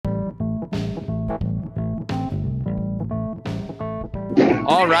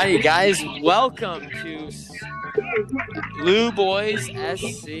All righty, guys. Welcome to Blue Boys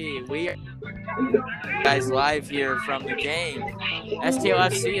SC. We are guys live here from the game.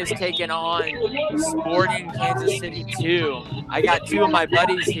 STLFC is taking on Sporting Kansas City 2. I got two of my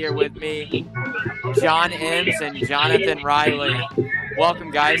buddies here with me, John Ems and Jonathan Riley.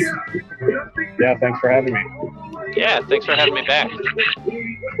 Welcome, guys. Yeah, thanks for having me. Yeah, thanks for having me back.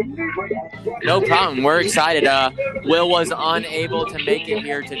 No problem. We're excited. Will was unable to make it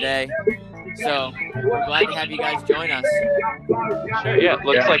here today, so we're glad to have you guys join us. Sure, yeah.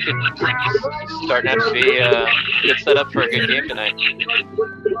 Looks like it's starting to be a good setup for a good game tonight.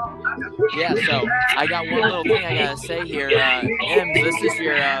 Yeah, so I got one little thing I got to say here. Ems, this is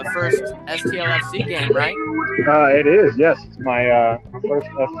your first STLFC game, right? It is, yes. It's my first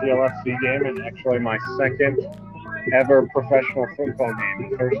STLFC game and actually my second ever professional football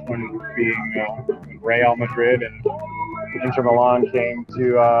game. The first one being Real Madrid and Inter Milan came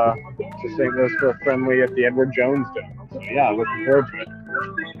to St. Louis for a friendly at the Edward Jones Dome. So yeah, looking forward to it.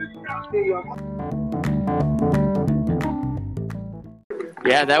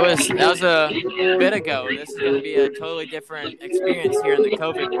 Yeah, that was a bit ago. This is going to be a totally different experience here in the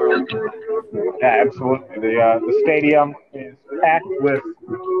COVID world. Yeah, absolutely. The stadium is packed with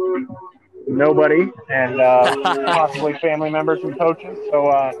nobody and possibly family members and coaches.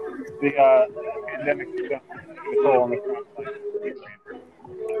 So the pandemic is going to toll on the front.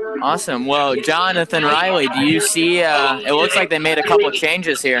 Awesome. Well, Jonathan Riley, do you see? It looks like they made a couple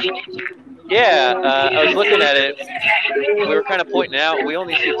changes here. Yeah, I was looking at it. We were kind of pointing out we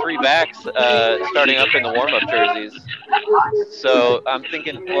only see three backs starting up in the warm-up jerseys. So I'm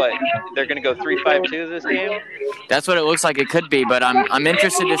thinking, what, they're going to go 3-5-2 this game? That's what it looks like it could be, but I'm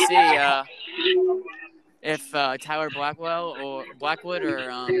interested to see if Tyler Blackwood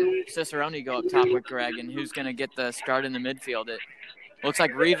or Cicerone go up top with Greg, and who's going to get the start in the midfield. It looks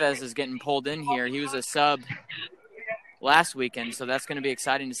like Rivas is getting pulled in here. He was a sub last weekend, so that's going to be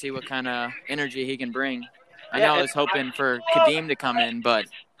exciting to see what kind of energy he can bring. I know I was hoping for Kadeem to come in, but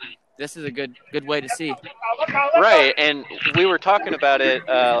this is a good way to see. Right, and we were talking about it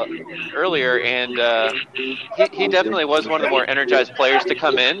earlier, and he definitely was one of the more energized players to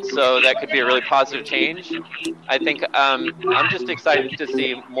come in, so that could be a really positive change. I think I'm just excited to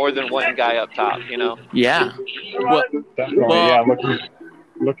see more than one guy up top, you know? Yeah. Definitely, yeah,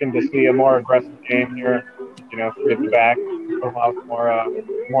 looking to see a more aggressive game here. You know, get the back, allow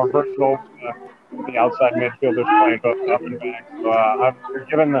more versatile. The outside midfielders playing both up and back. So I'm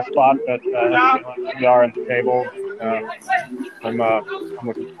given the spot that we are in the table. I'm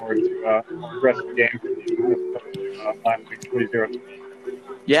looking forward to the rest of the game. Last week 3-0.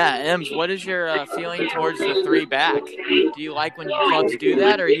 Yeah, Ems, what is your feeling towards the three back? Do you like when clubs do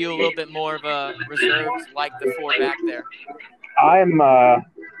that, or are you a little bit more of a reserved like the four back there?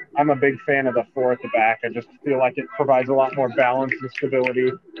 I'm a big fan of the four at the back. I just feel like it provides a lot more balance and stability,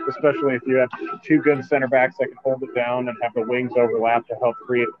 especially if you have two good center backs that can hold it down and have the wings overlap to help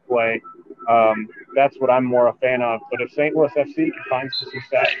create the play. That's what I'm more a fan of. But if St. Louis FC can find some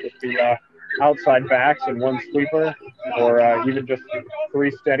success with the outside backs and one sweeper, or even just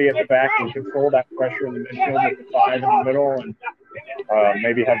three steady at the back and control that pressure in the midfield with the five in the middle, and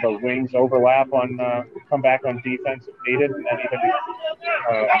maybe have the wings overlap come back on defense if needed, and even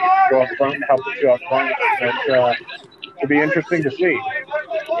go up front and help the two up front. That should be interesting to see.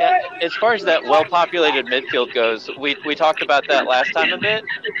 Yeah, as far as that well-populated midfield goes, we talked about that last time a bit,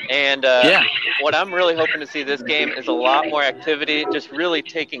 and what I'm really hoping to see this game is a lot more activity, just really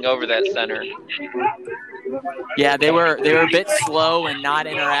taking over that center. Yeah, they were a bit slow and not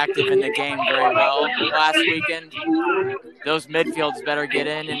interactive in the game very well last weekend. Those midfields better get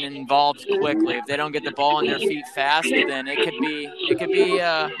in and involved quickly. If they don't get the ball on their feet fast, then it could be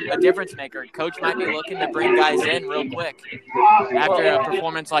a difference maker. Coach might be looking to bring guys in real quick after a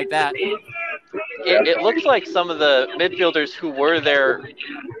performance like that. It looks like some of the midfielders who were there,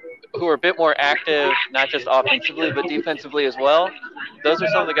 who are a bit more active, not just offensively but defensively as well, those are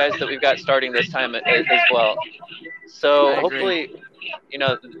some of the guys that we've got starting this time as well. So hopefully,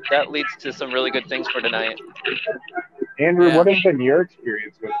 that leads to some really good things for tonight. Andrew, what has been your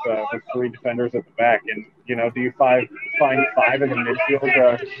experience with three defenders at the back? And, do you find five in the midfield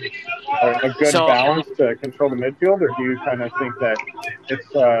a good balance to control the midfield, or do you kind of think that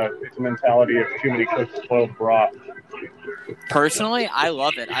it's a mentality of too many cooks spoiled broth? Personally, I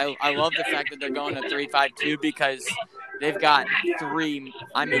love it. I love the fact that they're going to 3-5-2 because they've got three,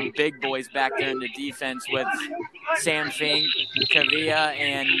 big boys back there in the defense with Sam Fink, Kavia,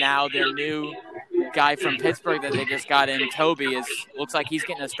 and now their new guy from Pittsburgh that they just got in, Toby, looks like he's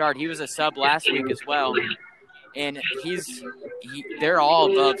getting a start. He was a sub last week as well. and they're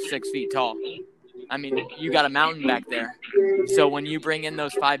all above 6 feet tall. I mean, you got a mountain back there. So when you bring in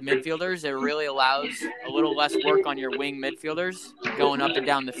those 5 midfielders, it really allows a little less work on your wing midfielders going up and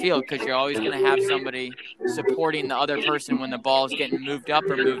down the field, because you're always going to have somebody supporting the other person when the ball is getting moved up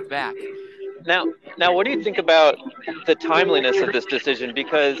or moved back. Now, what do you think about the timeliness of this decision?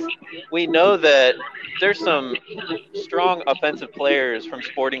 Because we know that there's some strong offensive players from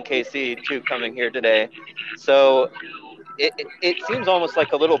Sporting KC too coming here today. So it seems almost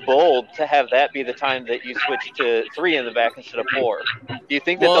like a little bold to have that be the time that you switch to 3 in the back instead of 4. Do you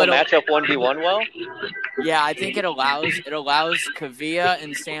think that they'll match up 1v1 well? Yeah, I think it allows Kavia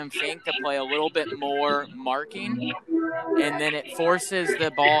and Sam Fink to play a little bit more marking, and then it forces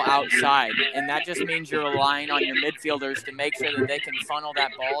the ball outside, and that just means you're relying on your midfielders to make sure that they can funnel that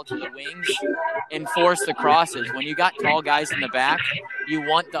ball to the wings and force the crosses. When you got tall guys in the back, you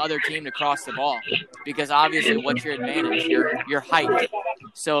want the other team to cross the ball, because obviously what's your advantage? Your height.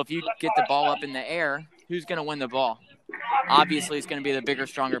 So if you get the ball up in the air, who's going to win the ball? Obviously it's going to be the bigger,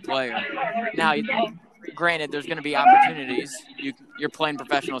 stronger player. Now, granted, there's going to be opportunities. You're playing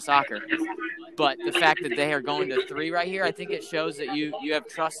professional soccer. But the fact that they are going to 3 right here, I think it shows that you have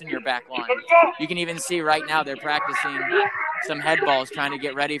trust in your back line. You can even see right now they're practicing some head balls, trying to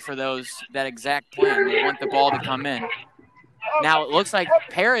get ready for that exact plan. They want the ball to come in. Now it looks like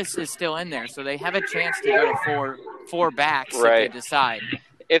Paris is still in there, so they have a chance to go to four backs if they decide.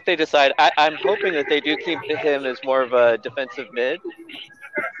 If they decide, I'm hoping that they do keep him as more of a defensive mid.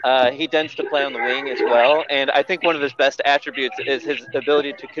 He tends to play on the wing as well, and I think one of his best attributes is his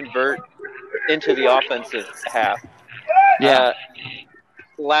ability to convert into the offensive half. Yeah.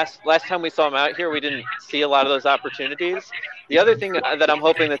 Last time we saw him out here, we didn't see a lot of those opportunities. The other thing that I'm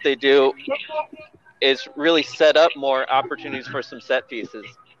hoping that they do is really set up more opportunities for some set pieces.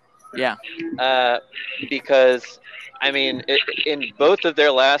 Yeah. Because, I mean, in both of their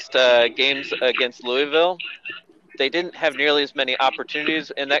last games against Louisville, they didn't have nearly as many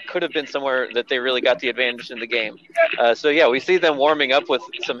opportunities, and that could have been somewhere that they really got the advantage in the game. So, yeah, we see them warming up with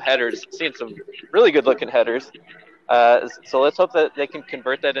some headers, seeing some really good-looking headers. So let's hope that they can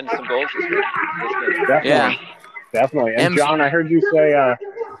convert that into some goals this game. Definitely. And John, I heard you say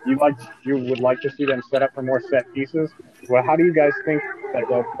you would like to see them set up for more set pieces. Well, how do you guys think that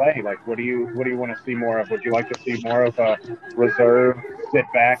they'll play? Like, what do you want to see more of? Would you like to see more of a reserve, sit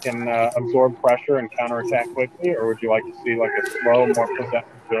back and absorb pressure and counterattack quickly, or would you like to see like a slow, more possessive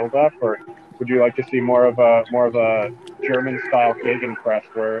build up, or would you like to see more of a German style gegenpress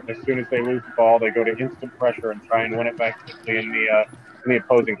where as soon as they lose the ball, they go to instant pressure and try and win it back quickly in the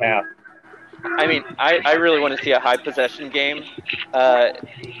opposing half? I mean, I really want to see a high possession game,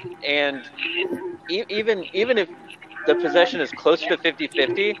 and even if the possession is close to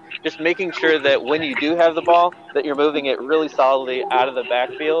 50-50, just making sure that when you do have the ball, that you're moving it really solidly out of the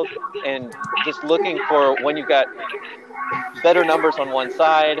backfield, and just looking for when you've got better numbers on one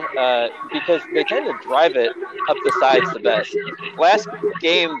side, because they tend to drive it up the sides the best. Last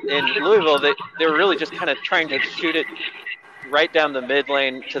game in Louisville, they were really just kind of trying to shoot it right down the mid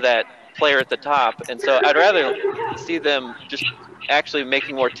lane to that player at the top, and so I'd rather see them just actually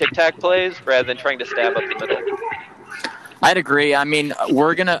making more tic-tac plays rather than trying to stab up the middle. I'd agree. I mean, I'm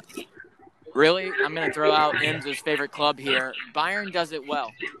going to throw out Im's favorite club here. Bayern does it well.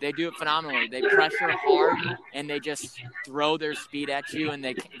 They do it phenomenally. They pressure hard, and they just throw their speed at you, and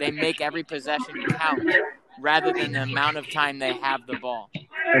they make every possession count rather than the amount of time they have the ball.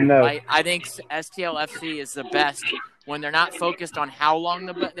 And I think STLFC is the best when they're not focused on how long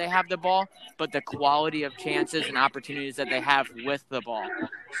they have the ball, but the quality of chances and opportunities that they have with the ball.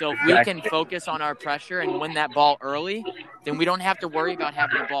 So if we can focus on our pressure and win that ball early, then we don't have to worry about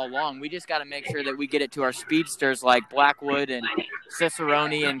having the ball long. We just got to make sure that we get it to our speedsters like Blackwood and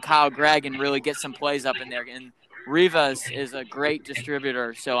Cicerone and Kyle Gregg and really get some plays up in there. And Rivas is a great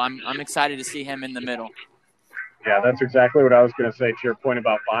distributor, so I'm excited to see him in the middle. Yeah, that's exactly what I was going to say to your point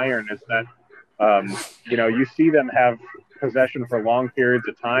about Bayern is that, you see them have possession for long periods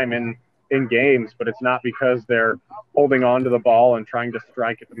of time in games, but it's not because they're holding on to the ball and trying to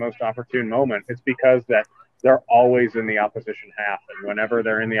strike at the most opportune moment. It's because that they're always in the opposition half. And whenever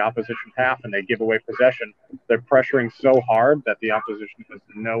they're in the opposition half and they give away possession, they're pressuring so hard that the opposition has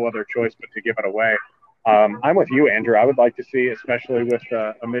no other choice but to give it away. I'm with you, Andrew. I would like to see, especially with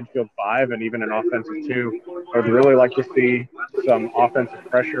a midfield 5 and even an offensive 2, I would really like to see some offensive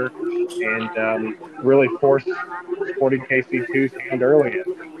pressure and really force Sporting KC2's hand early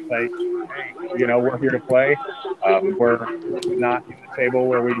and say, hey, we're here to play. We're not in the table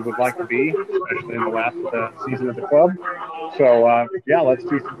where we would like to be, especially in the last season of the club. So, let's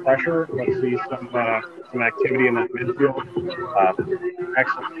see some pressure. Let's see some activity in that midfield.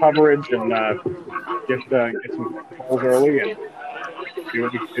 Excellent coverage and get some goals early and see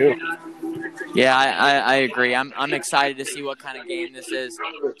what we can do. Yeah, I agree. I'm excited to see what kind of game this is.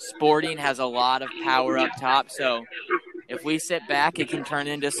 Sporting has a lot of power up top, so if we sit back, it can turn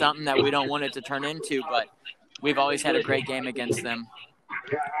into something that we don't want it to turn into, but we've always had a great game against them.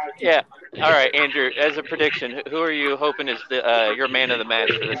 Yeah. All right, Andrew, as a prediction, who are you hoping is your man of the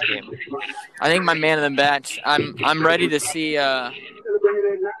match for this game? I think my man of the match, I'm ready to see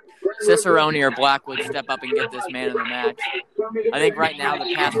Cicerone or Blackwood step up and get this man of the match. I think right now,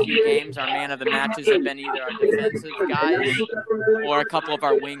 the past few games, our man of the matches have been either our defensive guys or a couple of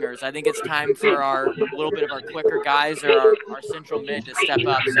our wingers. I think it's time for a little bit of our quicker guys or our central mid to step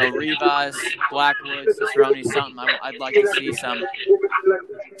up. So Rivas, Blackwood, Cicerone, something. I'd like to see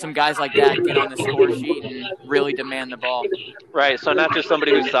some guys like that get on the score sheet and really demand the ball. Right, so not just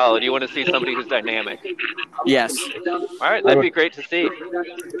somebody who's solid. You want to see somebody who's dynamic. Yes. All right, that'd be great to see.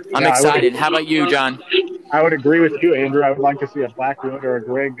 I'm excited. How about you, John? I would agree with you, Andrew. I would like to see a Blackwood or a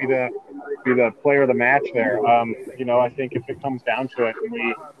Greg be the player of the match there. I think if it comes down to it,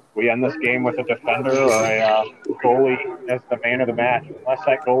 we end this game with a defender or a goalie as the man of the match. Unless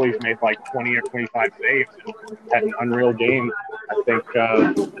that goalie's made like 20 or 25 saves and had an unreal game, I think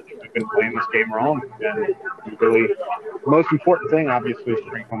we've been playing this game wrong. And really, the most important thing, obviously, is to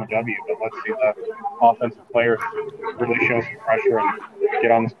bring home a W. But let's see the offensive players really show some pressure and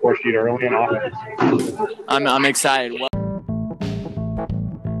get on the score sheet early in offense. I'm excited.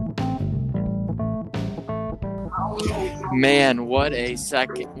 Man, what a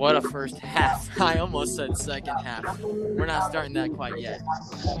first half. I almost said second half. We're not starting that quite yet.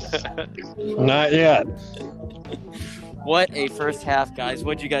 Not yet. What a first half, guys.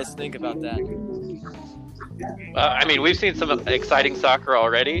 What do you guys think about that? We've seen some exciting soccer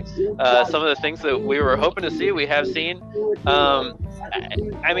already. Some of the things that we were hoping to see, we have seen.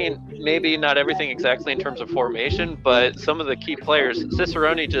 Maybe not everything exactly in terms of formation, but some of the key players.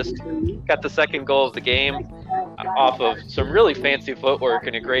 Cicerone just got the second goal of the game off of some really fancy footwork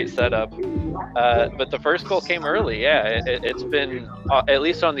and a great setup. But the first goal came early. Yeah, it's been, at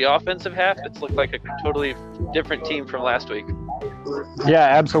least on the offensive half, it's looked like a totally different team from last week. Yeah,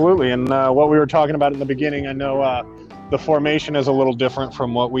 absolutely. And what we were talking about in the beginning, I know the formation is a little different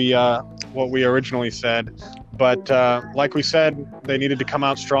from what we originally said. But like we said, they needed to come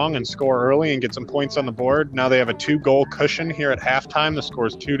out strong and score early and get some points on the board. Now they have a 2-goal cushion here at halftime. The score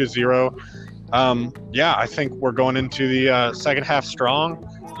is 2-0. I think we're going into the second half strong.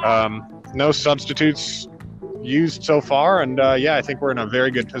 No substitutes used so far. And, I think we're in a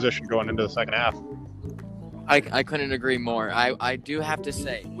very good position going into the second half. I couldn't agree more. I do have to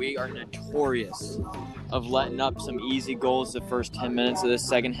say, we are notorious of letting up some easy goals the first 10 minutes of this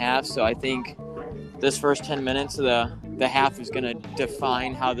second half. So I think this first 10 minutes of the half is going to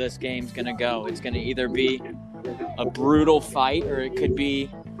define how this game's going to go. It's going to either be a brutal fight or it could be,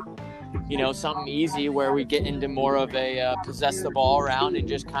 something easy where we get into more of a possess the ball around and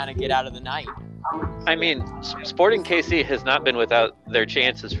just kind of get out of the night. Sporting KC has not been without their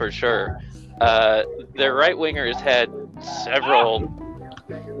chances for sure. Their right winger has had several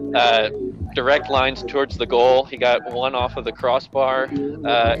direct lines towards the goal. He got one off of the crossbar,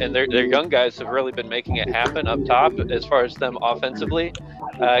 and their young guys have really been making it happen up top as far as them offensively.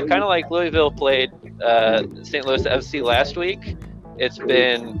 Kind of like Louisville played St. Louis FC last week. It's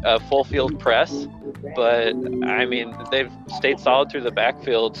been a full field press, but they've stayed solid through the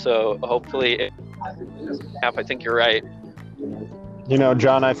backfield. So hopefully, I think you're right.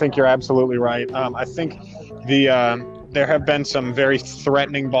 John, I think you're absolutely right. I think there have been some very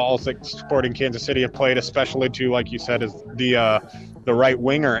threatening balls that Sporting Kansas City have played, especially to, like you said, is the right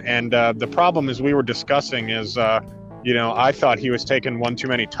winger. And the problem, as we were discussing, is I thought he was taking one too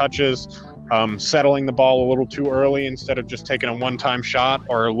many touches, settling the ball a little too early instead of just taking a one-time shot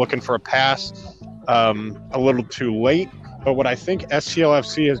or looking for a pass a little too late. But what I think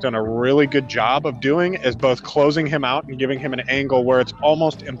STLFC has done a really good job of doing is both closing him out and giving him an angle where it's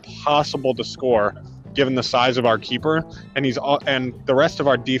almost impossible to score given the size of our keeper. And the rest of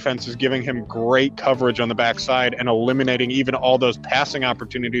our defense is giving him great coverage on the backside and eliminating even all those passing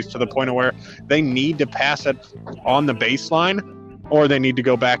opportunities to the point of where they need to pass it on the baseline or they need to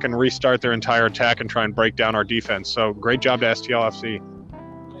go back and restart their entire attack and try and break down our defense. So great job to STLFC.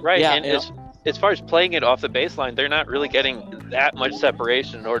 Right. Yeah, and as far as playing it off the baseline, they're not really getting that much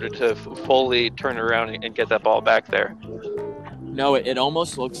separation in order to fully turn around and get that ball back there. No, it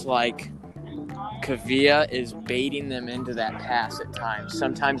almost looks like Kavia is baiting them into that pass at times.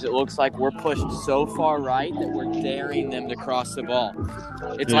 Sometimes it looks like we're pushed so far right that we're daring them to cross the ball.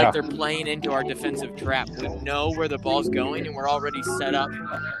 It's like they're playing into our defensive trap. We know where the ball's going, and we're already set up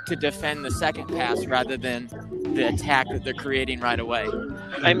to defend the second pass rather than the attack that they're creating right away.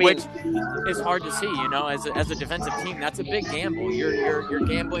 I mean, which is hard to see, as a defensive team. That's a big gamble. You're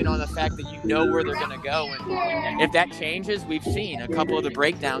gambling on the fact that you know where they're going to go, and if that changes, we've seen a couple of the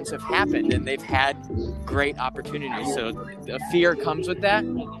breakdowns have happened, and they've had great opportunities. So the fear comes with that,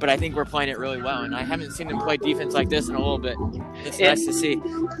 but I think we're playing it really well, and I haven't seen them play defense like this in a little bit. It's nice to see.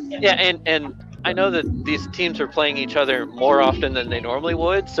 Yeah, and I know that these teams are playing each other more often than they normally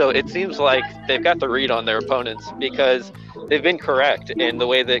would, so it seems like they've got the read on their opponents because they've been correct in the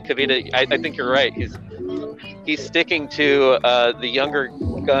way that Kavita. I think you're right. He's sticking to the younger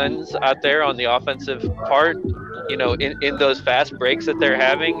guns out there on the offensive part. In those fast breaks that they're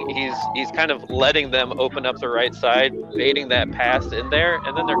having, he's kind of letting them open up the right side, baiting that pass in there,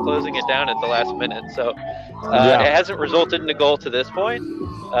 and then they're closing it down at the last minute. So it hasn't resulted in a goal to this point.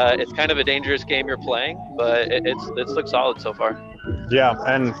 It's kind of a dangerous game you're playing, but it's looked solid so far. Yeah,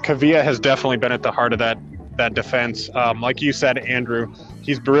 and Kavia has definitely been at the heart of that defense. Like you said, Andrew,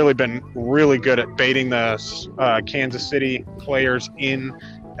 he's really been really good at baiting the Kansas City players in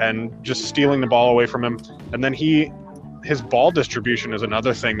and just stealing the ball away from him. And then his ball distribution is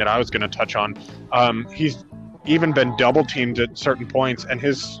another thing that I was going to touch on. He's even been double teamed at certain points, and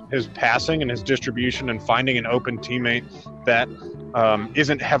his passing and his distribution and finding an open teammate that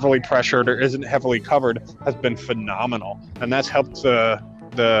isn't heavily pressured or isn't heavily covered has been phenomenal. And that's helped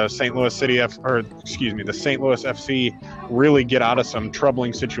the St. Louis FC really get out of some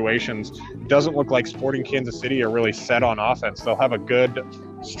troubling situations. It doesn't look like Sporting Kansas City are really set on offense. They'll have a good,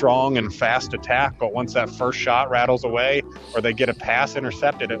 strong, and fast attack, but once that first shot rattles away or they get a pass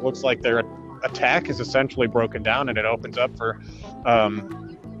intercepted, it looks like their attack is essentially broken down, and it opens up for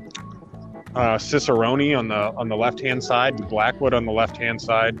Cicerone on the left-hand side, Blackwood on the left-hand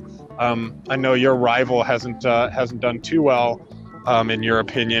side. I know your rival hasn't done too well, in your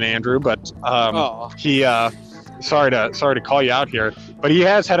opinion, Andrew, but he sorry to call you out here, but he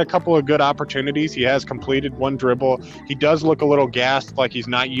has had a couple of good opportunities. He has completed one dribble. He does look a little gassed, like he's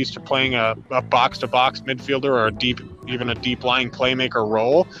not used to playing a box-to-box midfielder or even a deep-lying playmaker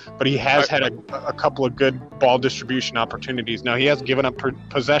role, but he has had a couple of good ball distribution opportunities. Now, he has given up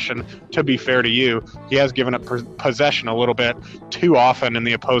possession, to be fair to you. He has given up possession a little bit too often in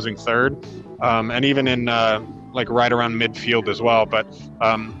the opposing third, and even in right around midfield as well, but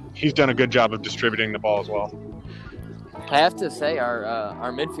he's done a good job of distributing the ball as well. I have to say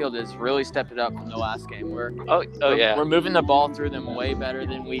our midfield has really stepped it up from the last game. We're moving the ball through them way better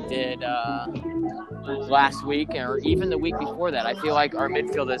than we did last week or even the week before that. I feel like our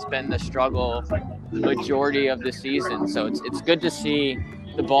midfield has been the struggle the majority of the season, so it's good to see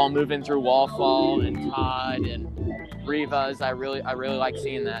the ball moving through Wallfall and Todd and Rivas. I really like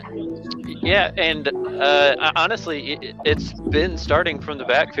seeing that. Yeah, and honestly, it's been starting from the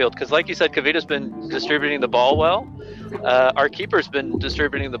backfield because, like you said, Kavita's been distributing the ball well. Our keeper's been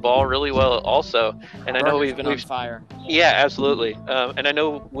distributing the ball really well also, and I know we've been on fire. Yeah, absolutely. And I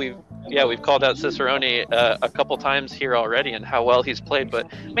know we've called out Cicerone a couple times here already and how well he's played, but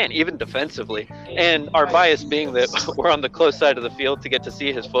man, even defensively, and our bias being that we're on the close side of the field to get to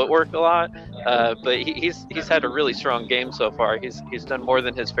see his footwork a lot, but he's had a really strong game so far. He's done more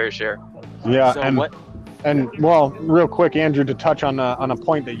than his fair share. Yeah, so and real quick, Andrew, to touch on a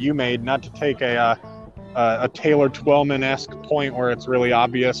point that you made, not to take a Taylor Twellman-esque point where it's really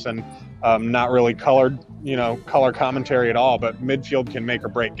obvious and not really color commentary at all, but midfield can make or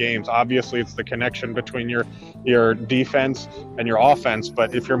break games. Obviously, it's the connection between your defense and your offense,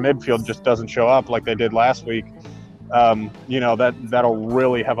 but if your midfield just doesn't show up like they did last week, that'll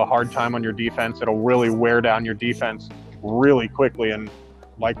really have a hard time on your defense. It'll really wear down your defense really quickly, and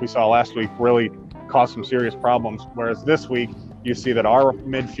like we saw last week, really cause some serious problems. Whereas this week, you see that our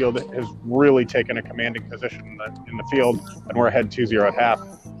midfield has really taken a commanding position in the field, and we're ahead 2-0 at half.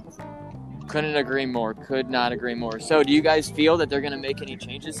 Couldn't agree more. Could not agree more. So do you guys feel that they're going to make any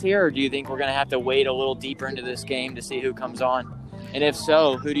changes here, or do you think we're going to have to wade a little deeper into this game to see who comes on? And if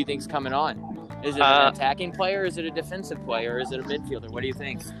so, who do you think's coming on? Is it an attacking player? Is it a defensive player? Is it a midfielder? What do you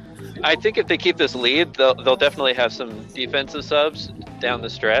think? I think if they keep this lead, they'll definitely have some defensive subs down the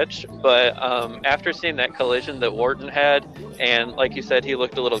stretch. But after seeing that collision that Wharton had, and like you said, he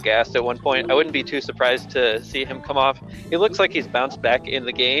looked a little gassed at one point, I wouldn't be too surprised to see him come off. He looks like he's bounced back in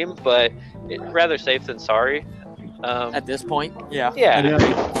the game, but rather safe than sorry. At this point, yeah.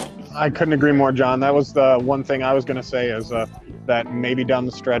 I couldn't agree more, John. That was the one thing I was going to say is that maybe down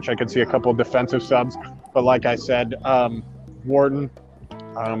the stretch I could see a couple of defensive subs. But like I said, Wharton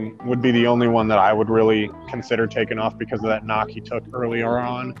would be the only one that I would really consider taking off because of that knock he took earlier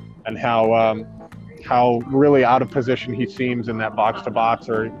on, and how really out of position he seems in that box to box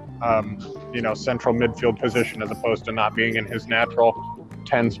or central midfield position, as opposed to not being in his natural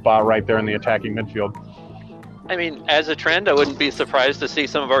 10 spot right there in the attacking midfield. I mean, as a trend, I wouldn't be surprised to see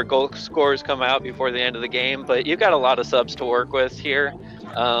some of our goal scorers come out before the end of the game, but you've got a lot of subs to work with here.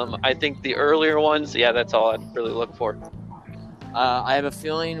 I think the earlier ones, that's all I'd really look for. I have a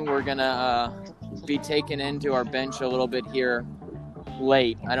feeling we're going to be taken into our bench a little bit here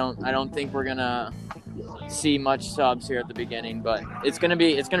late. I don't think we're going to see much subs here at the beginning, but it's going to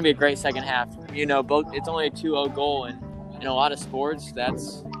be a great second half. It's only a 2-0 goal, and in a lot of sports,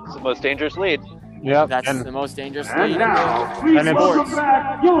 that's the most dangerous lead. Yeah, that's the most dangerous lead.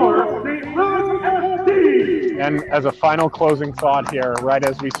 And as a final closing thought here, right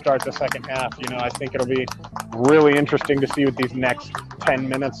as we start the second half, I think it'll be really interesting to see what these next 10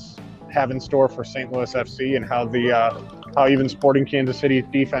 minutes have in store for St. Louis FC and how even Sporting Kansas City's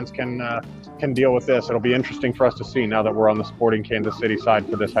defense can deal with this. It'll be interesting for us to see now that we're on the Sporting Kansas City side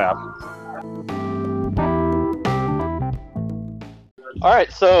for this half. All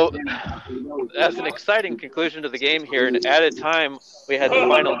right, so as an exciting conclusion to the game here, in added time, we had the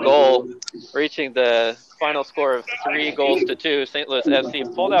final goal, reaching the final score of 3-2. St. Louis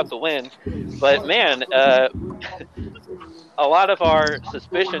FC pulled out the win, but man, a lot of our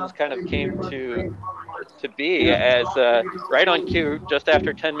suspicions kind of came to be as right on cue, just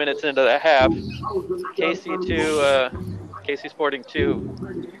after 10 minutes into the half, KC Sporting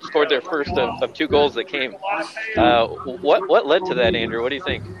 2 scored their first of 2 goals that came. What led to that, Andrew? What do you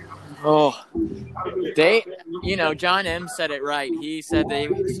think? Oh, John M. said it right. He said they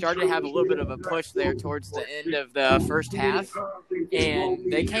started to have a little bit of a push there towards the end of the first half,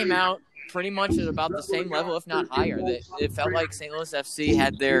 and they came out pretty much at about the same level, if not higher. It felt like St. Louis FC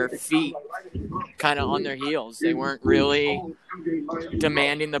had their feet kind of on their heels. They weren't really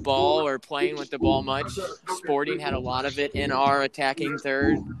demanding the ball or playing with the ball much. Sporting had a lot of it in our attacking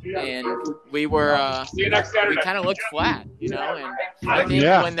third, and we kind of looked flat, and I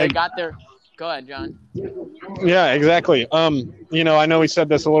think when they got their – go ahead, John. Yeah, exactly. I know we said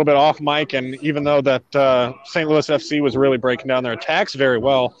this a little bit off mic, and even though that St. Louis FC was really breaking down their attacks very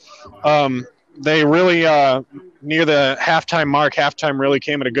well, they really, near the halftime really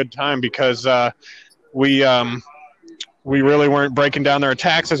came at a good time because we really weren't breaking down their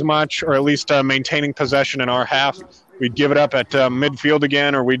attacks as much, or at least maintaining possession in our half. We'd give it up at midfield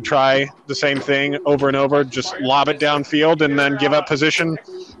again, or we'd try the same thing over and over, just lob it downfield and then give up position.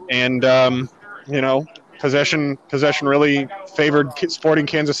 And, possession really favored Sporting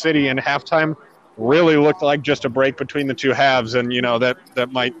Kansas City, and halftime really looked like just a break between the two halves. And, that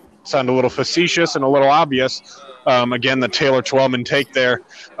might sound a little facetious and a little obvious. Again, the Taylor Twellman take there.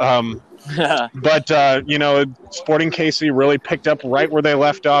 But, Sporting KC really picked up right where they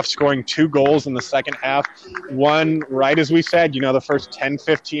left off, scoring 2 goals in the second half. One, right as we said, the first 10,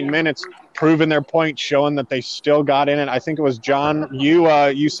 15 minutes, proving their point, showing that they still got in it. I think it was John,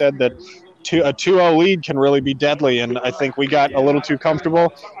 you said that a 2-0 lead can really be deadly, and I think we got a little too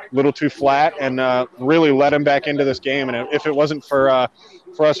comfortable, a little too flat, and really let them back into this game. And if it wasn't for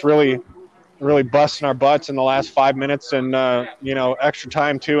us really busting our butts in the last 5 minutes and, extra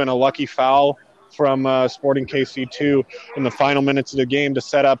time too, and a lucky foul from Sporting KC2 in the final minutes of the game to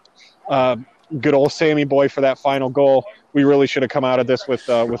set up good old Sammy Boy for that final goal, we really should have come out of this with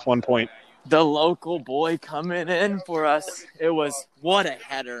 1 point. The local boy coming in for us. It was what a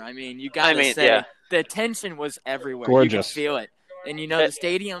header. I mean, you got to say the tension was everywhere. Gorgeous. You could feel it. And, the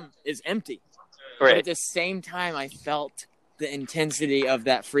stadium is empty. Right. But at the same time, I felt the intensity of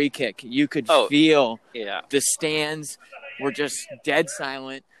that free kick. You could feel the stands were just dead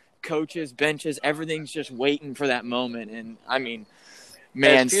silent. Coaches, benches, everything's just waiting for that moment. And, I mean,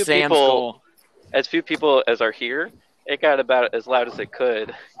 man, Sam's goal. As few people as are here, it got about as loud as it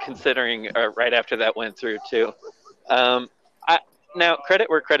could, considering right after that went through, too. Now, credit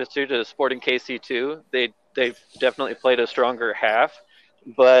where credit's due to Sporting KC2. They've definitely played a stronger half.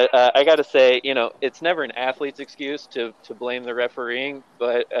 But I got to say, it's never an athlete's excuse to blame the refereeing.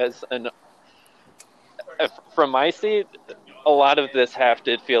 But from my seat, a lot of this half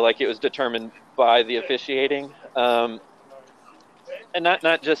did feel like it was determined by the officiating. And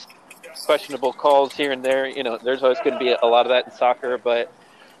not just questionable calls here and there. There's always going to be a lot of that in soccer. But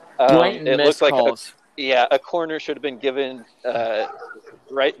it looks like a corner should have been given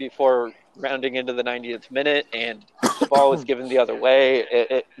right before rounding into the 90th minute, and the ball was given the other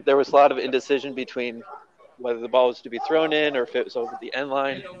way. There was a lot of indecision between whether the ball was to be thrown in or if it was over the end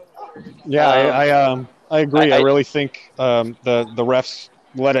line. Yeah, I agree. I really think the refs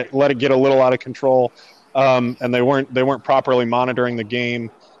let it get a little out of control, and they weren't properly monitoring the game.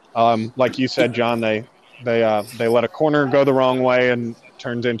 Like you said, John, they let a corner go the wrong way and it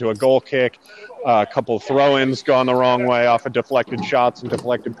turns into a goal kick. A couple of throw-ins gone the wrong way off of deflected shots and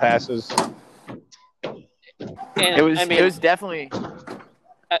deflected passes. And, it was definitely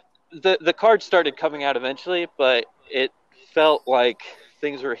the cards started coming out eventually, but it felt like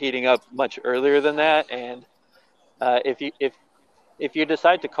things were heating up much earlier than that. And if you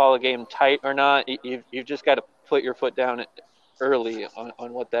decide to call a game tight or not, you've just got to put your foot down early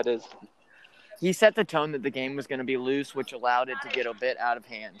on what that is. He set the tone that the game was going to be loose, which allowed it to get a bit out of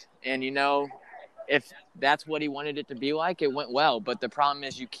hand. And, if that's what he wanted it to be like, it went well. But the problem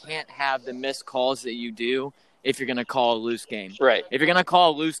is you can't have the missed calls that you do if you're going to call a loose game. Right. If you're going to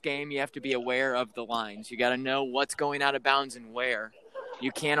call a loose game, you have to be aware of the lines. You got to know what's going out of bounds and where.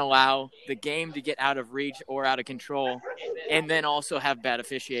 You can't allow the game to get out of reach or out of control and then also have bad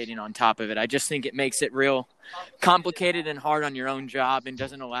officiating on top of it. I just think it makes it real complicated and hard on your own job and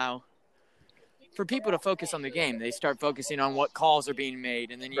doesn't allow for people to focus on the game. They start focusing on what calls are being made,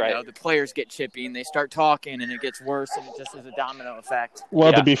 and then, the players get chippy and they start talking and it gets worse and it just is a domino effect.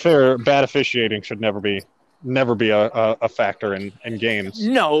 Well, to be fair, bad officiating should never be a factor in games.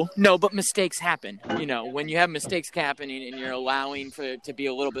 No, but mistakes happen. When you have mistakes happening and you're allowing for it to be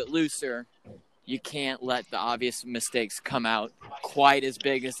a little bit looser, you can't let the obvious mistakes come out quite as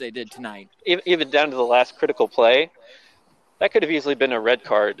big as they did tonight. Even down to the last critical play, that could have easily been a red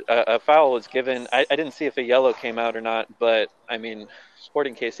card. A foul was given. I didn't see if a yellow came out or not, but,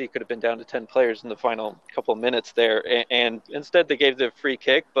 Sporting KC could have been down to 10 players in the final couple of minutes there, and instead they gave the free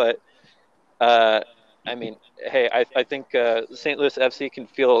kick, but I think St. Louis FC can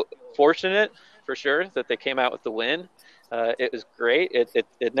feel fortunate for sure that they came out with the win. It was great.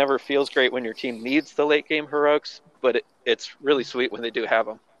 It never feels great when your team needs the late game heroics, but it's really sweet when they do have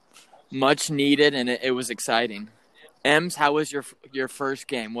them. Much needed, and it was exciting. Ems, how was your first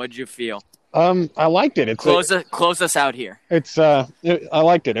game? What did you feel? I liked it. Close us out here. I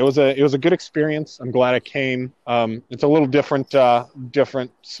liked it. It was a good experience. I'm glad it came. It's a little different.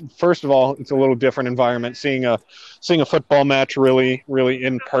 First of all, it's a little different environment. Seeing a football match really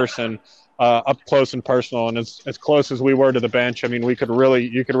in person, up close and personal, and as close as we were to the bench. You could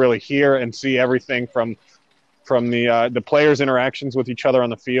really hear and see everything from the players' interactions with each other on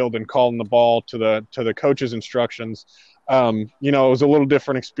the field and calling the ball to the coach's instructions. It was a little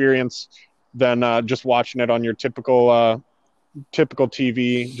different experience than just watching it on your typical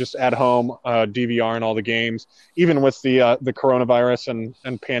TV, just at home, DVR and all the games. Even with the coronavirus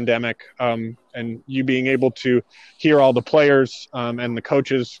and pandemic, and you being able to hear all the players and the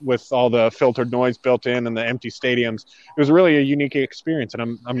coaches with all the filtered noise built in and the empty stadiums, it was really a unique experience.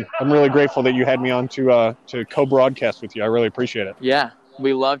 And I'm really grateful that you had me on to co-broadcast with you. I really appreciate it. Yeah,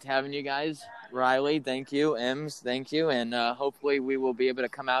 we loved having you guys. Riley, thank you. Ems, thank you. And hopefully we will be able to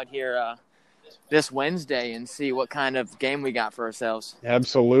come out here this Wednesday and see what kind of game we got for ourselves.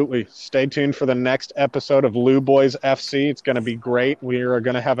 Absolutely. Stay tuned for the next episode of Lou Boys FC. It's going to be great. We are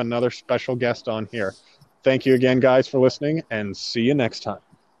going to have another special guest on here. Thank you again, guys, for listening, and see you next time.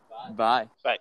 Bye. Bye.